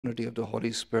unity of the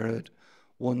Holy Spirit,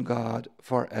 one God,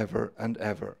 forever and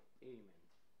ever.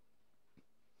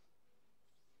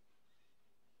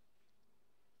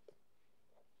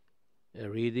 A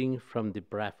reading from the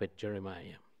prophet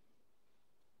Jeremiah.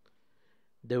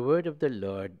 The word of the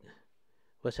Lord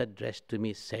was addressed to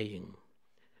me, saying,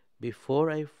 Before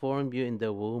I formed you in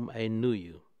the womb, I knew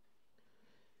you.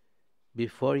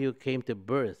 Before you came to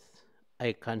birth,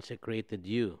 I consecrated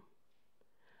you.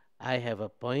 I have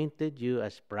appointed you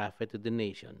as prophet to the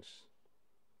nations.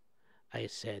 I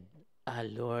said,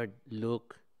 Lord,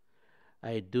 look,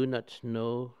 I do not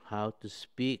know how to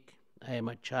speak. I am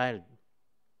a child.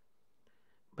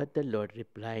 But the Lord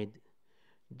replied,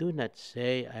 Do not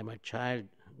say, I am a child.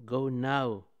 Go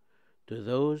now to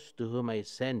those to whom I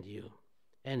send you,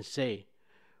 and say,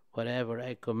 Whatever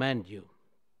I command you.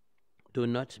 Do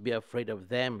not be afraid of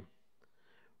them,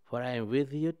 for I am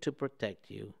with you to protect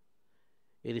you.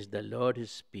 It is the Lord who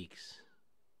speaks.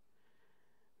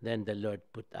 Then the Lord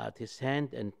put out his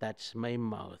hand and touched my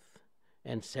mouth,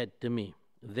 and said to me,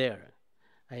 There,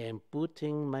 I am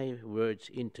putting my words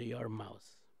into your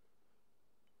mouth.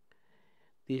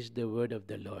 This is the word of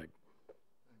the Lord.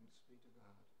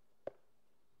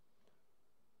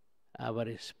 Our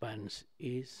response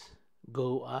is,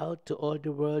 Go out to all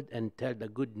the world and tell the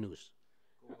good news.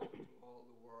 Go out to all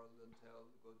the world and tell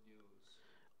the good news.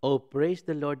 O praise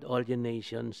the Lord, all you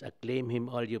nations, acclaim him,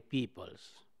 all you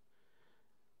peoples.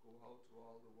 Go out to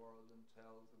all the world and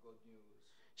tell the good news.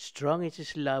 Strong is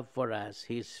his love for us,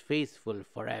 he is faithful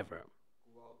forever.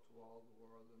 Go out to all the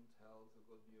world and tell the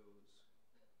good news.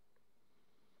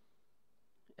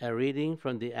 A reading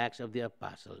from the Acts of the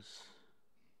Apostles.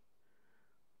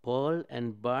 Paul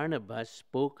and Barnabas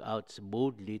spoke out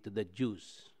boldly to the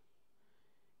Jews.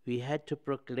 We had to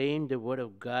proclaim the word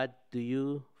of God to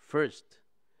you first,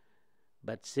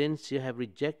 but since you have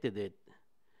rejected it,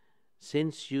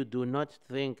 since you do not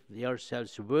think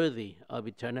yourselves worthy of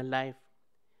eternal life,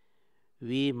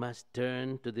 we must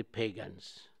turn to the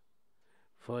pagans.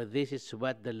 For this is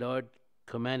what the Lord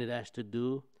commanded us to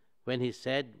do when he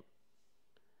said,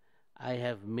 I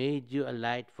have made you a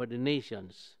light for the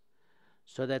nations,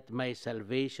 so that my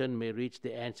salvation may reach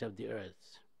the ends of the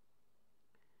earth.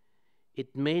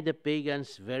 It made the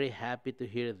pagans very happy to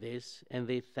hear this, and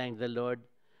they thanked the Lord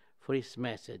for his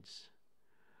message.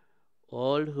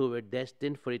 All who were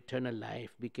destined for eternal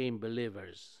life became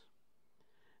believers.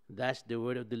 Thus the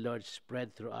word of the Lord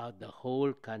spread throughout the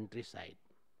whole countryside.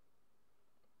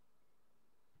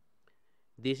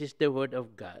 This is the word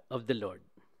of God, of the Lord.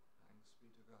 Thanks be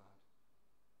to God.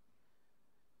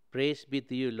 Praise be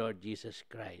to you, Lord Jesus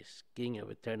Christ, King of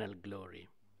eternal glory.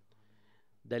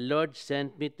 The Lord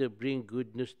sent me to bring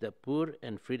good news to the poor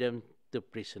and freedom to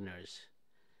prisoners.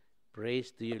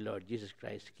 Praise to you, Lord Jesus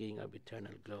Christ, King of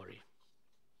eternal glory.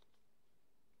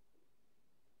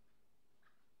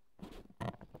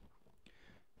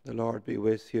 The Lord be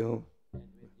with you. And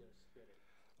with your spirit.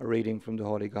 A reading from the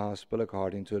Holy Gospel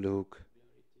according to Luke.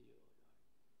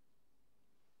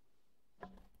 Glory to you,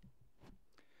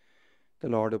 The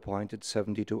Lord appointed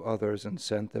 72 others and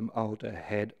sent them out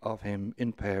ahead of him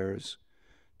in pairs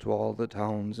to all the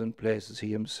towns and places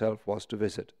he himself was to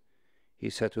visit. He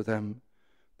said to them,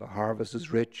 The harvest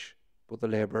is rich, but the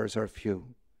laborers are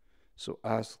few. So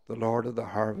ask the Lord of the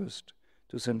harvest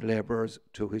to send laborers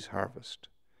to his harvest.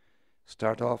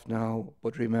 Start off now,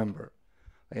 but remember,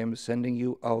 I am sending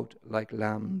you out like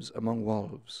lambs among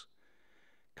wolves.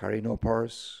 Carry no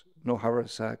purse, no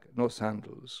haversack, no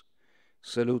sandals.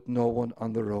 Salute no one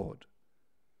on the road.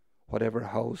 Whatever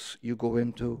house you go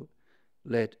into,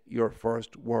 let your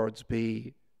first words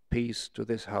be, Peace to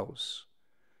this house.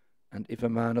 And if a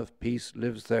man of peace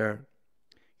lives there,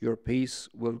 your peace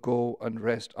will go and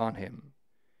rest on him.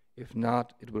 If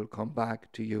not, it will come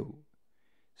back to you.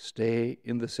 Stay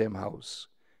in the same house,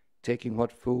 taking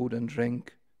what food and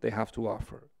drink they have to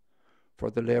offer, for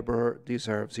the laborer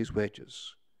deserves his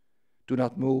wages. Do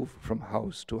not move from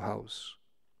house to house.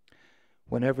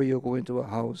 Whenever you go into a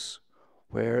house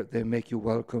where they make you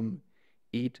welcome,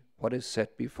 eat what is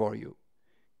set before you.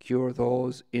 Cure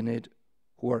those in it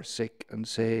who are sick and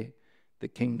say, The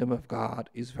kingdom of God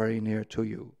is very near to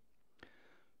you.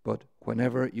 But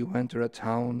whenever you enter a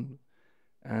town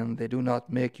and they do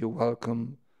not make you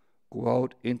welcome, go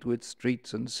out into its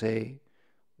streets and say,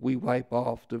 We wipe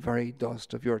off the very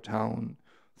dust of your town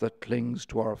that clings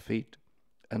to our feet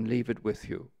and leave it with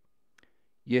you.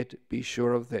 Yet be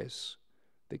sure of this,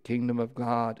 the kingdom of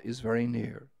God is very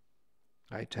near.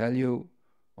 I tell you,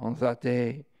 on that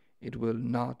day it will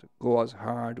not go as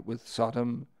hard with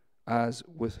Sodom as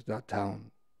with that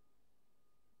town.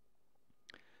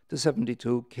 The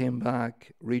 72 came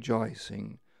back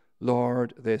rejoicing,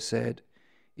 Lord, they said,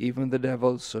 even the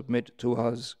devils submit to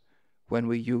us when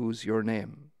we use your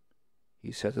name.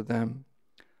 He said to them,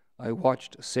 I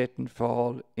watched Satan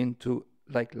fall into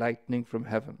like lightning from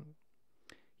heaven.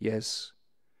 Yes,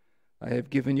 I have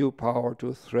given you power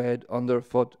to tread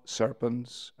underfoot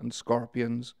serpents and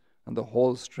scorpions and the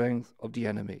whole strength of the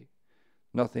enemy.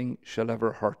 Nothing shall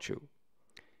ever hurt you.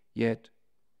 Yet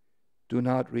do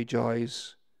not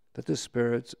rejoice that the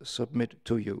spirits submit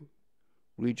to you.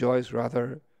 Rejoice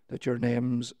rather that your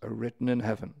names are written in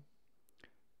heaven.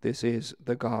 This is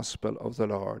the gospel of the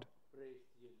Lord.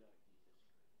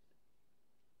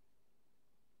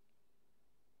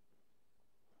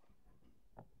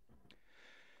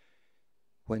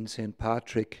 When St.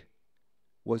 Patrick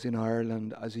was in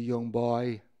Ireland as a young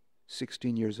boy,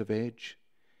 16 years of age,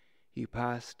 he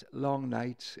passed long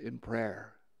nights in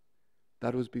prayer.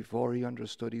 That was before he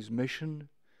understood his mission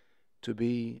to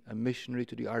be a missionary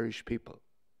to the Irish people.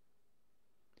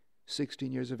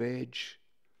 16 years of age,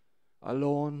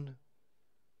 alone,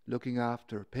 looking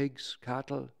after pigs,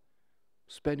 cattle,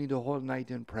 spending the whole night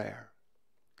in prayer.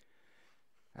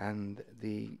 And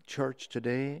the church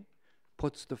today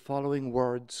puts the following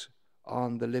words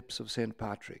on the lips of St.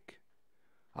 Patrick.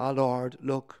 Ah, Lord,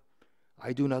 look,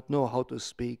 I do not know how to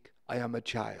speak. I am a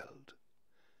child.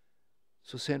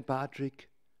 So St. Patrick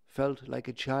felt like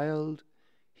a child.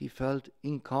 He felt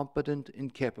incompetent,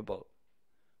 incapable.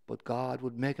 But God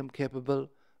would make him capable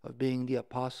of being the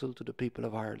apostle to the people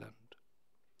of Ireland.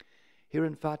 Here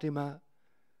in Fatima,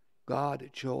 God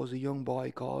chose a young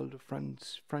boy called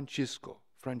Francesco.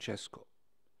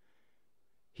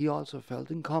 He also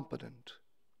felt incompetent.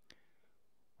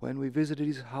 When we visited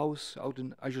his house out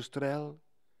in Ajusтрel,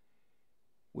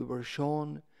 we were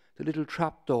shown the little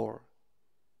trapdoor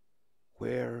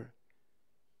where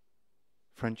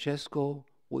Francesco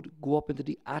would go up into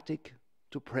the attic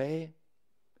to pray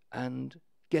and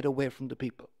get away from the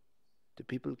people. The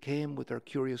people came with their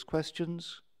curious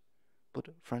questions, but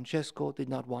Francesco did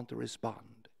not want to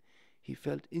respond. He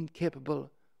felt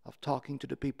incapable of talking to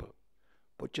the people.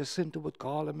 But Jacinta would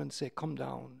call him and say, come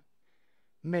down,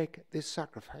 make this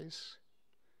sacrifice.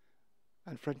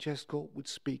 And Francesco would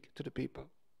speak to the people.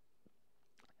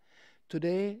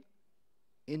 Today,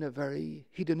 in a very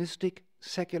hedonistic,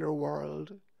 secular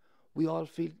world, we all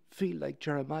feel like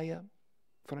Jeremiah,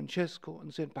 Francesco,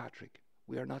 and St. Patrick.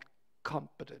 We are not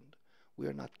competent. We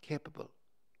are not capable.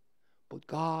 But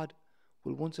God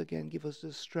will once again give us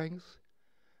the strength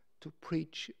to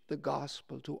preach the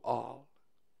gospel to all.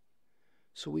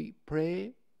 So we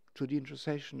pray through the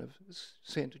intercession of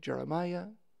Saint Jeremiah,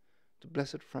 the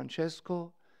Blessed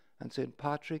Francesco, and Saint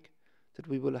Patrick, that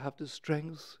we will have the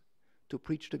strength to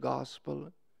preach the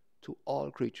gospel to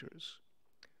all creatures.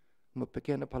 Uma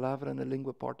pequena palavra na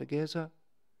língua portuguesa.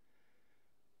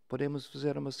 Podemos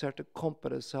fazer uma certa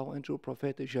comparação entre o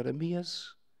profeta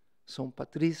Jeremias, São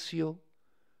Patrício,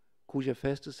 cuja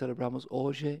festa celebramos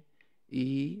hoje,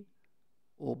 e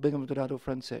o bem-aventurado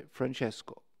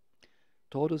Francesco.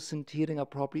 Todos sentirem a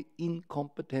própria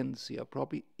incompetência, a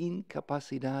própria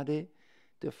incapacidade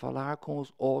de falar com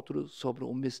os outros sobre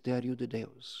o mistério de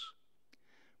Deus.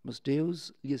 Mas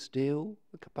Deus lhes deu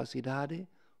a capacidade,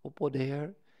 o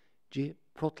poder de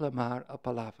proclamar a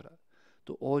palavra.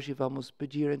 Então, hoje vamos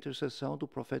pedir a intercessão do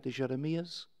profeta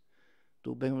Jeremias,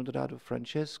 do bem-aventurado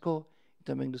Francesco e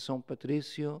também de São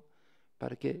Patrício,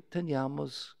 para que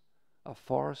tenhamos a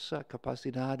força, a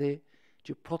capacidade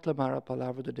de proclamar a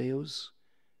palavra de Deus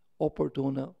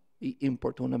oportuna e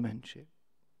importunamente.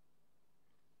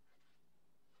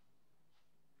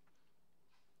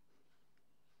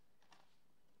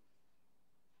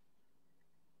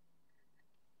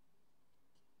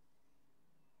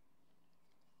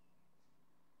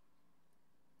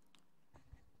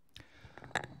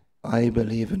 I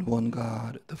believe in one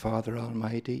God, the Father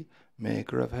Almighty,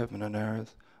 maker of heaven and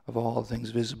earth, of all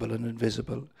things visible and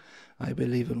invisible. I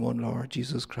believe in one Lord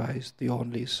Jesus Christ, the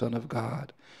only Son of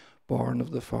God, born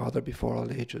of the Father before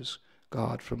all ages,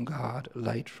 God from God,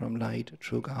 light from light,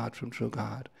 true God from true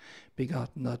God,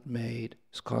 begotten, not made,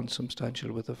 is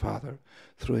consubstantial with the Father.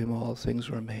 Through him all things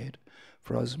were made.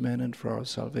 For us men and for our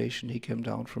salvation he came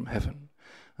down from heaven,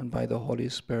 and by the Holy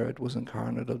Spirit was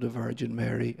incarnate of the Virgin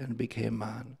Mary and became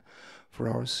man. For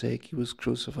our sake he was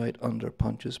crucified under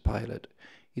Pontius Pilate.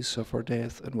 He suffered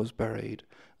death and was buried,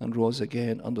 and rose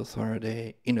again on the third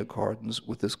day in accordance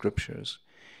with the Scriptures.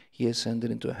 He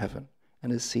ascended into heaven,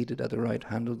 and is seated at the right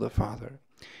hand of the Father.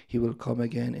 He will come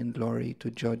again in glory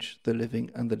to judge the living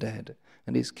and the dead,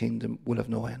 and his kingdom will have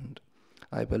no end.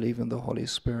 I believe in the Holy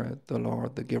Spirit, the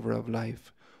Lord, the giver of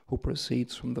life, who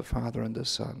proceeds from the Father and the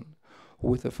Son, who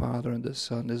with the Father and the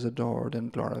Son is adored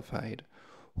and glorified,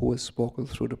 who has spoken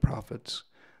through the prophets.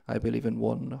 I believe in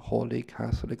one holy,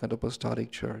 Catholic, and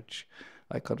Apostolic Church.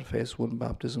 I confess one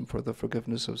baptism for the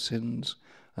forgiveness of sins,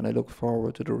 and I look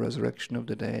forward to the resurrection of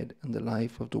the dead and the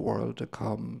life of the world to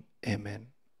come. Amen.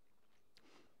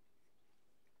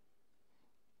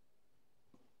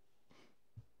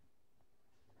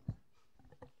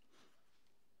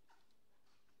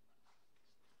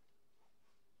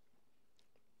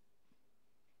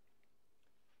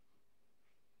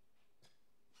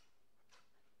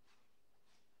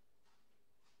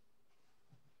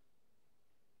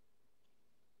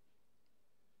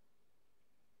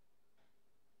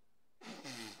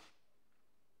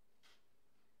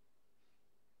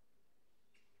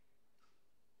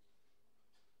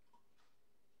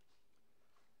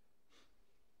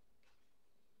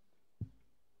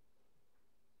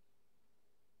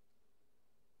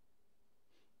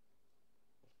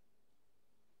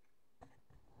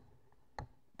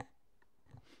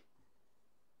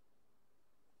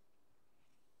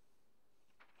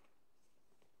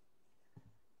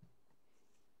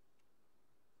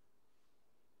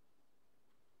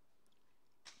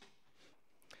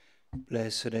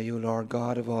 Blessed are you, Lord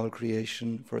God of all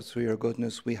creation, for through your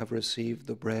goodness we have received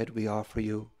the bread we offer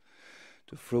you,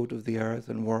 the fruit of the earth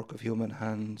and work of human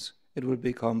hands. It will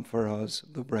become for us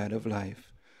the bread of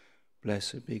life.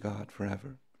 Blessed be God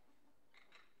forever.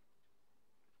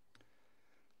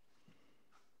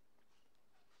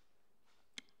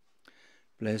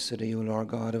 Blessed are you, Lord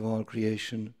God of all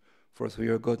creation, for through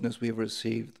your goodness we have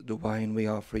received the wine we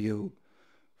offer you,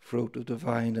 fruit of the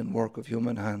vine and work of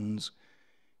human hands.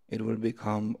 It will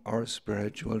become our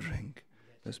spiritual drink.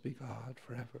 Blessed be God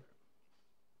forever.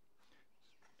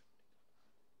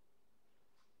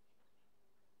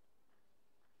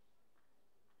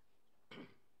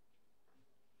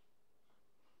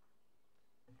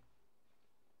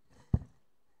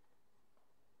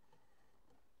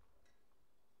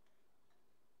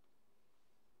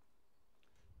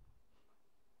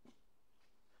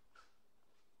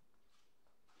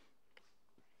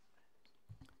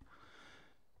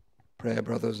 Pray,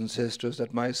 brothers and sisters,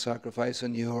 that my sacrifice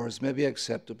and yours may be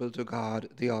acceptable to God,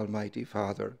 the Almighty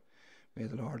Father. May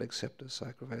the Lord accept the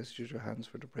sacrifice at your hands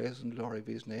for the praise and glory of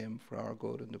his name, for our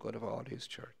good and the good of all his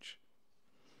church.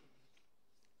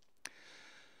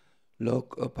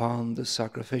 Look upon the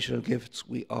sacrificial gifts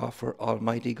we offer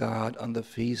Almighty God on the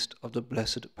feast of the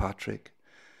Blessed Patrick,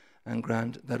 and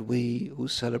grant that we who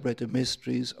celebrate the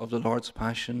mysteries of the Lord's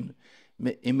Passion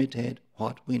may imitate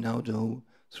what we now do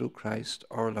through Christ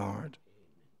our Lord.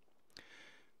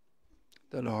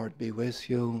 The Lord be with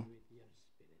you.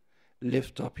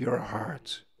 Lift up your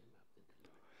hearts.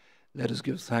 Let us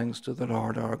give thanks to the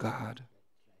Lord our God.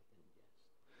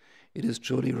 It is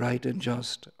truly right and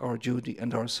just, our duty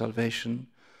and our salvation,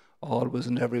 always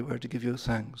and everywhere to give you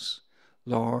thanks,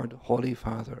 Lord, Holy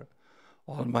Father,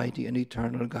 Almighty and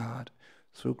eternal God,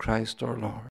 through Christ our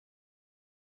Lord.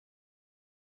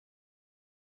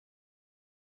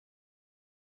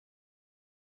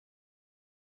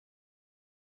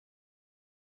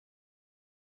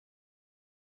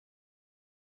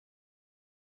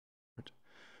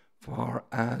 For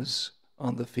as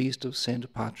on the feast of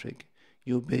St. Patrick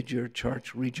you bid your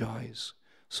church rejoice,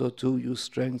 so too you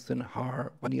strengthen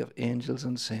her body of angels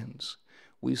and saints.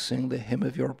 We sing the hymn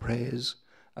of your praise,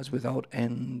 as without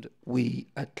end we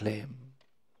acclaim.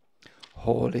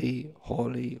 Holy,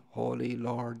 holy, holy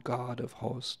Lord God of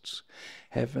hosts,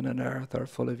 heaven and earth are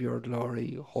full of your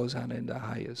glory. Hosanna in the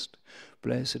highest.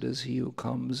 Blessed is he who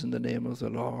comes in the name of the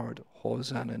Lord.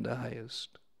 Hosanna in the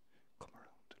highest.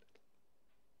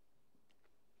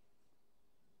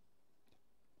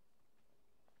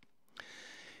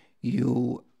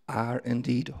 You are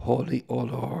indeed holy, O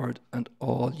Lord, and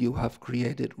all you have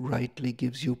created rightly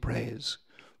gives you praise.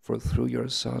 For through your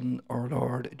Son, our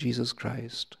Lord Jesus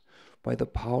Christ, by the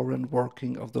power and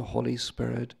working of the Holy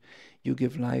Spirit, you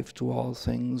give life to all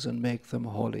things and make them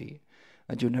holy,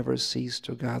 and you never cease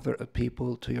to gather a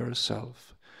people to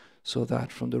yourself, so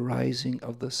that from the rising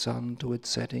of the sun to its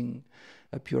setting,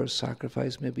 a pure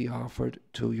sacrifice may be offered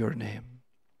to your name.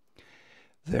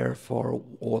 Therefore,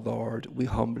 O Lord, we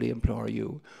humbly implore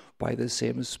you, by the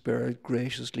same Spirit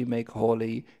graciously make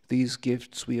holy these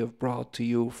gifts we have brought to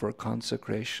you for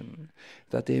consecration,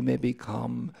 that they may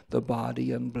become the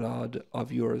body and blood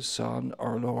of your Son,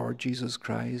 our Lord Jesus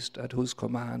Christ, at whose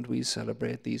command we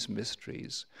celebrate these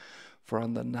mysteries. For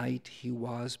on the night he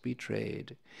was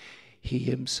betrayed, He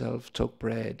himself took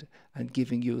bread, and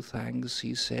giving you thanks,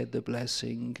 he said the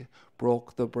blessing,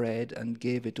 broke the bread, and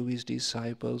gave it to his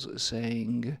disciples,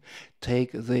 saying,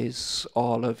 "Take this,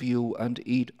 all of you, and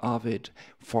eat of it,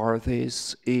 for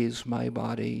this is my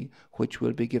body, which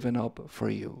will be given up for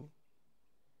you."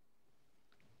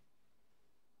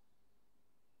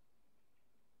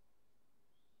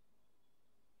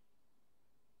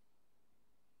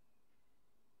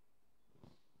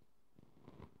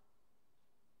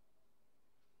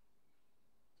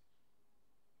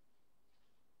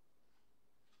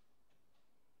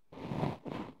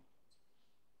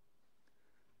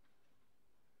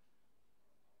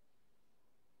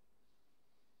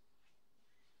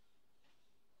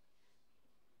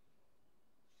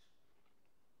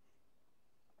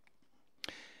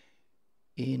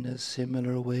 In a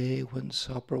similar way, when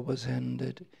supper was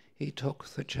ended, he took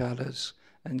the chalice,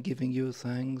 and giving you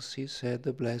thanks, he said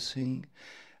the blessing,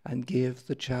 and gave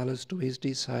the chalice to his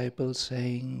disciples,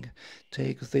 saying,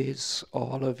 "Take this,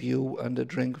 all of you, and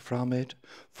drink from it,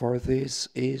 for this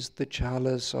is the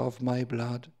chalice of my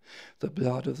blood, the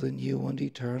blood of the new and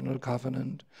eternal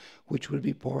covenant, which will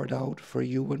be poured out for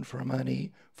you and for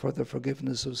many for the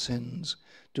forgiveness of sins.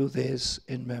 Do this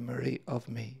in memory of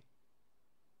me."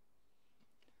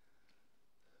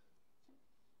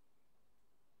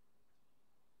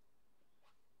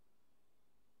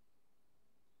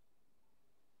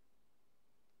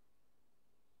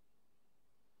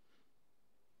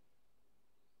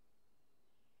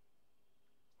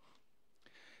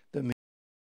 The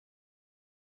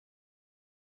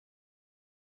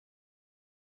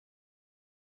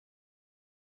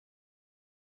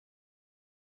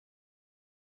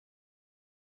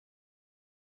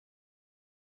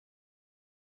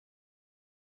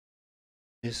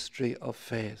mystery of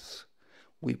faith.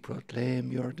 We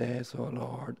proclaim your death, O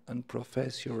Lord, and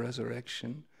profess your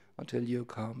resurrection until you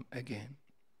come again.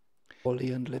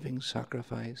 Holy and living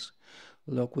sacrifice,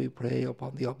 look, we pray,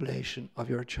 upon the oblation of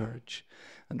your church,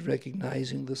 and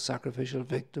recognizing the sacrificial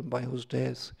victim by whose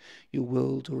death you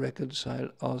will to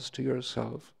reconcile us to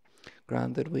yourself,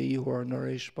 grant that we who are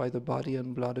nourished by the body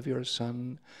and blood of your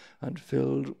Son and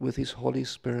filled with his Holy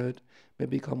Spirit may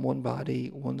become one body,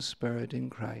 one spirit in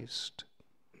Christ.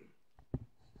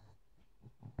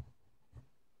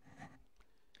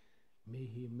 May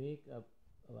he make up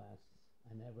of us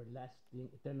an everlasting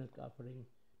eternal offering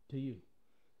to you,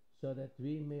 so that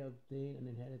we may obtain an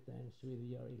inheritance with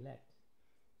your elect,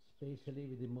 especially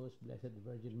with the most blessed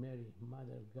Virgin Mary,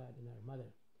 Mother of God and our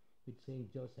Mother, with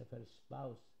Saint Joseph, her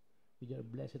spouse, with your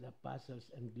blessed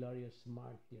apostles and glorious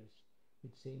martyrs,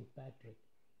 with Saint Patrick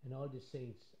and all the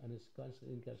saints, and his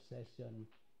constant intercession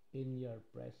in your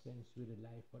presence with a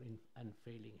life for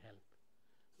unfailing help.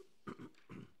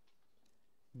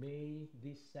 May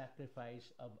this sacrifice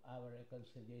of our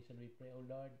reconciliation, we pray, O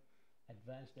Lord,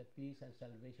 advance the peace and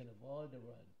salvation of all the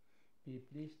world. Be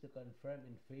pleased to confirm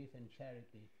in faith and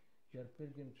charity your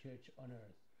pilgrim church on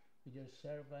earth, with your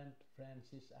servant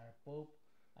Francis, our Pope,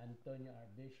 Antonio, our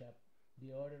Bishop,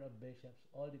 the order of bishops,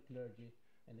 all the clergy,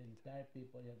 and the entire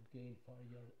people you have gained for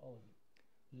your own.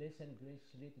 Listen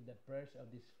graciously to the prayers of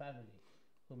this family,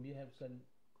 whom you have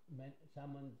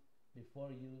summoned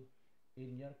before you.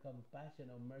 In your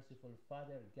compassion, O merciful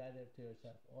Father, gather to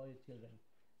yourself all your children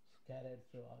scattered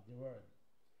throughout the world,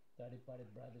 to our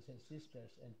departed brothers and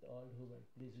sisters, and to all who were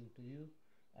pleasing to you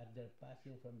at their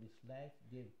passing from this life.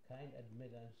 Give kind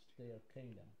admittance to your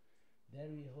kingdom.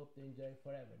 There we hope to enjoy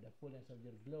forever the fullness of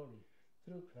your glory,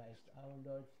 through Christ our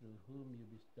Lord, through whom you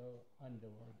bestow on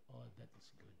the world all that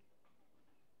is good.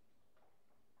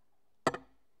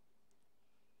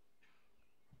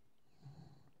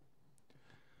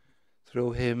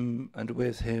 Through him, and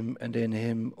with him, and in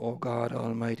him, O God,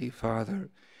 Almighty Father,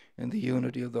 in the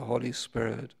unity of the Holy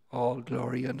Spirit, all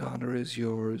glory and honor is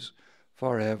yours,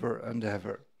 forever and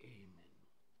ever. Amen.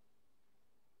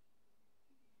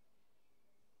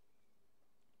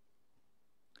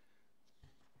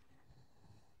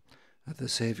 At the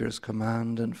Saviour's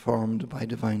command, informed by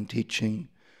divine teaching,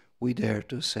 we dare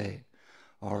to say,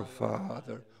 Our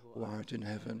Father, who art in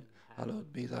heaven,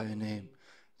 hallowed be thy name.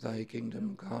 Thy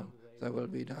kingdom come, thy will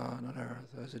be done on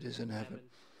earth as it is in heaven.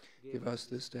 Give us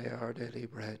this day our daily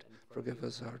bread. Forgive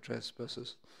us our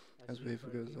trespasses, as we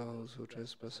forgive those who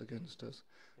trespass against us.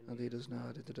 And lead us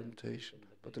not into temptation,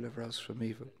 but deliver us from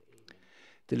evil.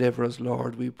 Deliver us,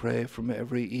 Lord, we pray, from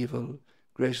every evil.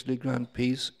 Graciously grant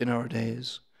peace in our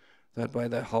days, that by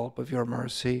the help of your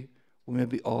mercy we may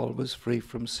be always free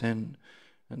from sin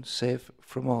and safe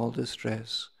from all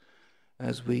distress,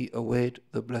 as we await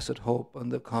the blessed hope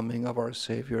and the coming of our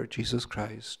Saviour, Jesus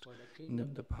Christ. For the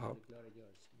kingdom, the power, the glory,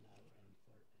 yours now and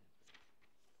forever.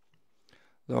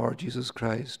 Lord Jesus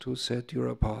Christ, who said to your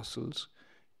apostles,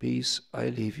 Peace I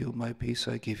leave you, my peace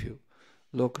I give you.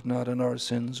 Look not on our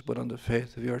sins, but on the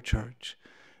faith of your church,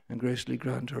 and graciously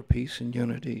grant her peace and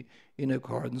unity in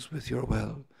accordance with your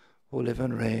will, who live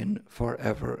and reign for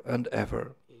ever and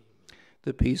ever.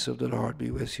 The peace of the Lord be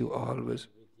with you always.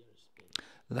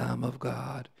 Lamb of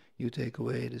God, you take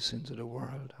away the sins of the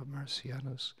world, have mercy on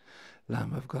us.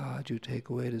 Lamb of God, you take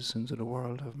away the sins of the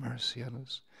world, have mercy on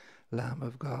us. Lamb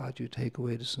of God, you take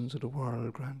away the sins of the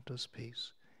world, grant us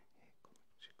peace.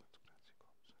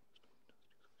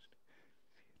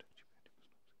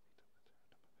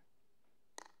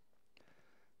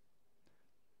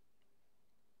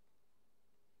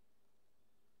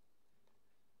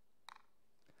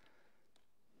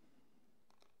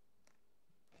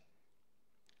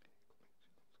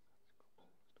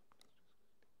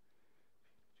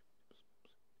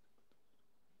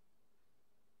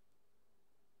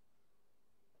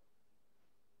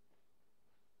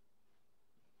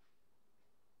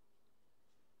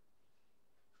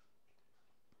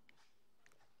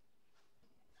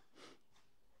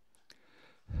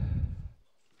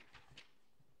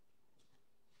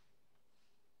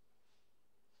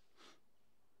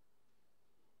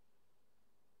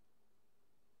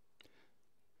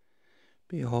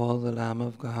 Behold the Lamb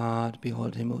of God,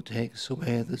 behold him who takes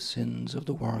away the sins of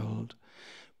the world.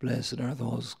 Blessed are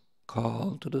those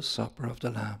called to the supper of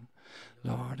the Lamb.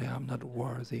 Lord, I am not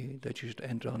worthy that you should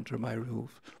enter under my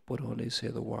roof, but only say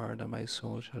the word, and my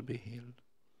soul shall be healed.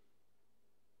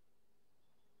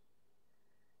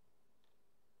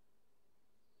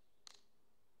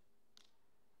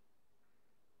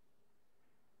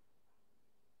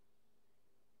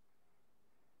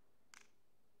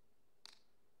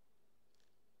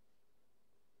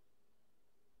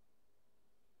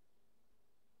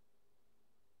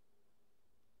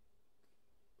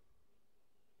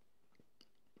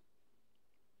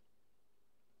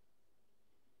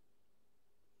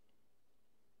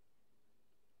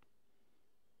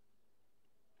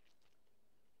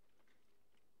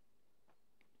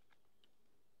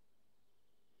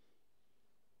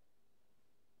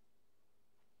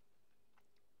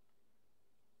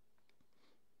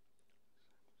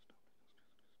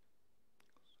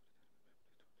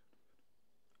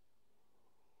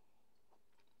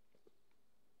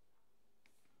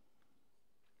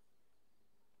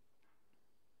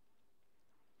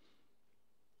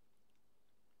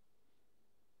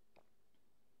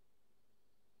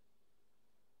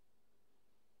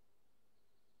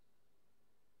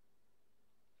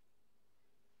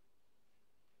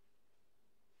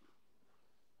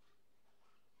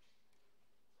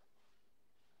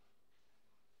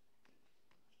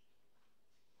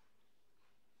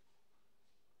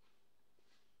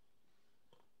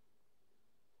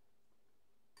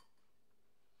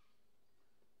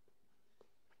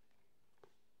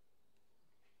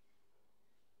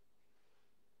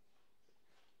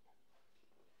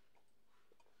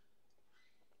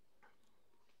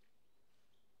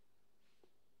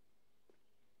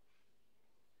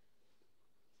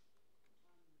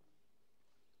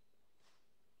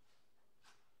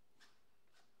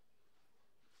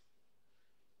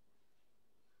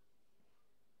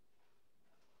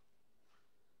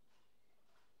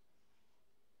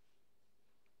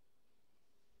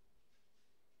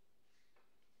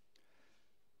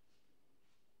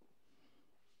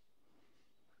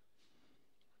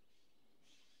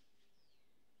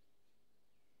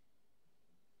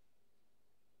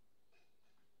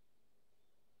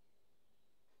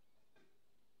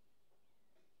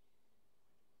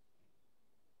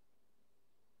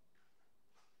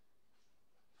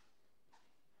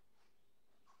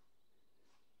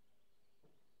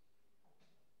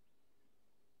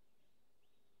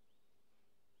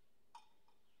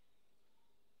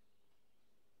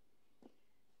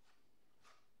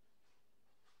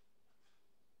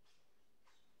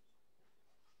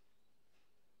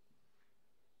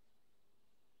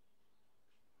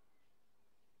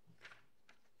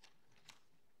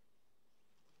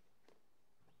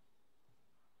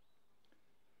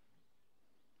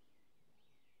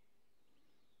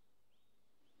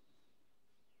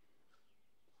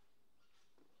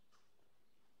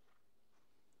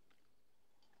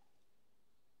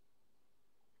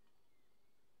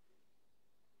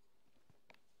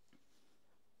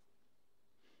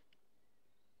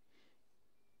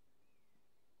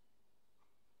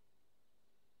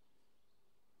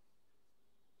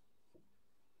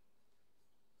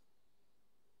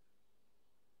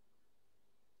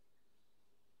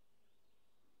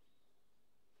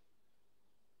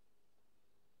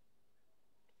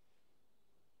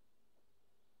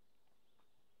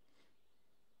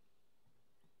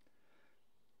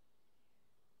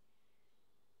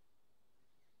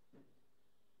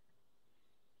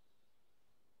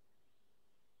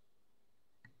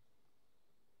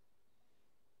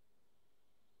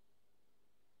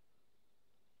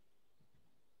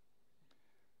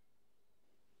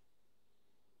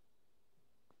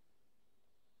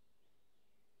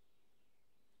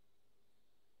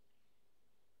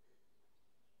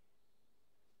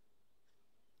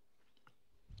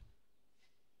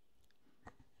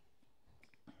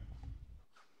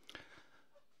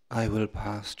 I will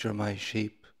pasture my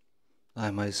sheep. I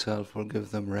myself will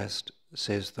give them rest,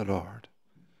 says the Lord.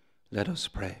 Let us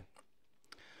pray.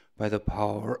 By the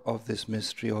power of this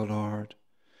mystery, O Lord,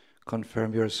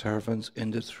 confirm your servants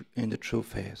in the true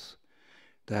faith,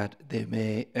 that they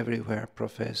may everywhere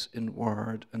profess in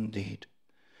word and deed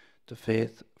the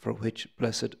faith for which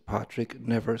blessed Patrick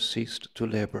never ceased to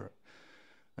labor,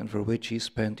 and for which he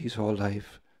spent his whole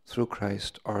life through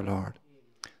Christ our Lord.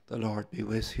 The Lord be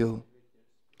with you.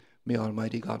 May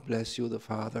Almighty God bless you, the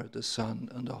Father, the Son,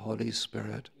 and the Holy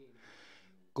Spirit.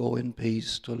 Go in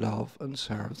peace to love and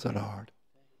serve the Lord.